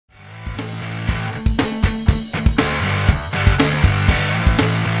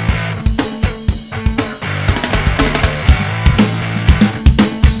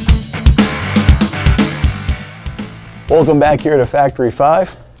Welcome back here to Factory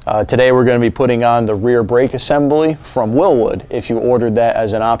 5. Today we're going to be putting on the rear brake assembly from Wilwood if you ordered that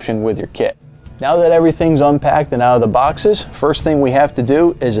as an option with your kit. Now that everything's unpacked and out of the boxes, first thing we have to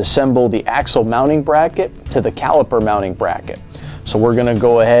do is assemble the axle mounting bracket to the caliper mounting bracket. So we're going to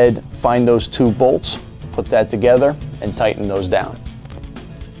go ahead, find those two bolts, put that together and tighten those down.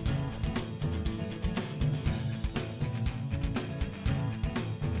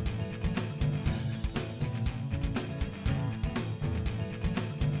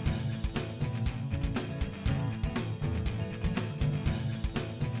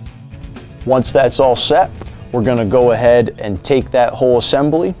 Once that's all set, we're going to go ahead and take that whole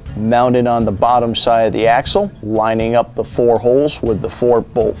assembly, mount it on the bottom side of the axle, lining up the 4 holes with the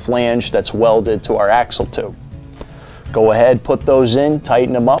 4-bolt flange that's welded to our axle tube. Go ahead, put those in,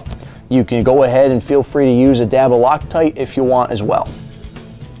 tighten them up. You can go ahead and feel free to use a dab of Loctite if you want as well.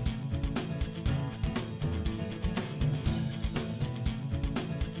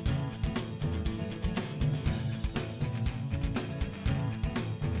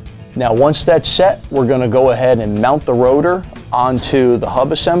 Now once that's set, we're going to go ahead and mount the rotor onto the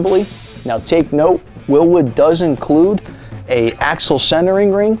hub assembly. Now take note, Wilwood does include an axle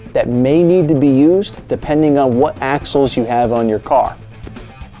centering ring that may need to be used depending on what axles you have on your car.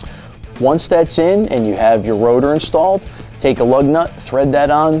 Once that's in and you have your rotor installed, take a lug nut, thread that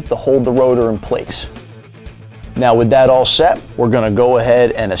on to hold the rotor in place. Now with that all set, we're going to go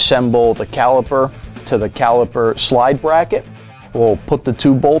ahead and assemble the caliper to the caliper slide bracket. We'll put the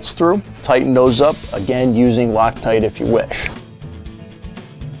 2 bolts through, tighten those up, again using Loctite if you wish.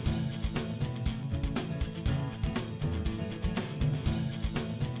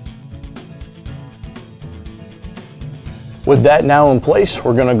 With that now in place,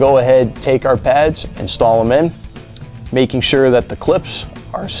 we're going to go ahead, take our pads, install them in, making sure that the clips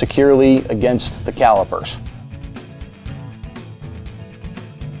are securely against the calipers.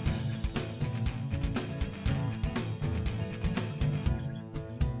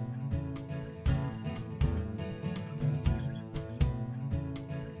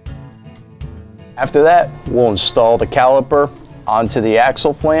 After that, we'll install the caliper onto the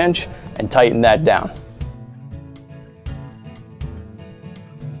axle flange and tighten that down.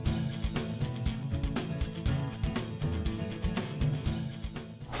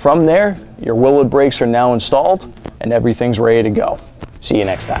 From there, your Wilwood brakes are now installed and everything's ready to go. See you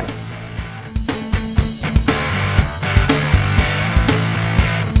next time.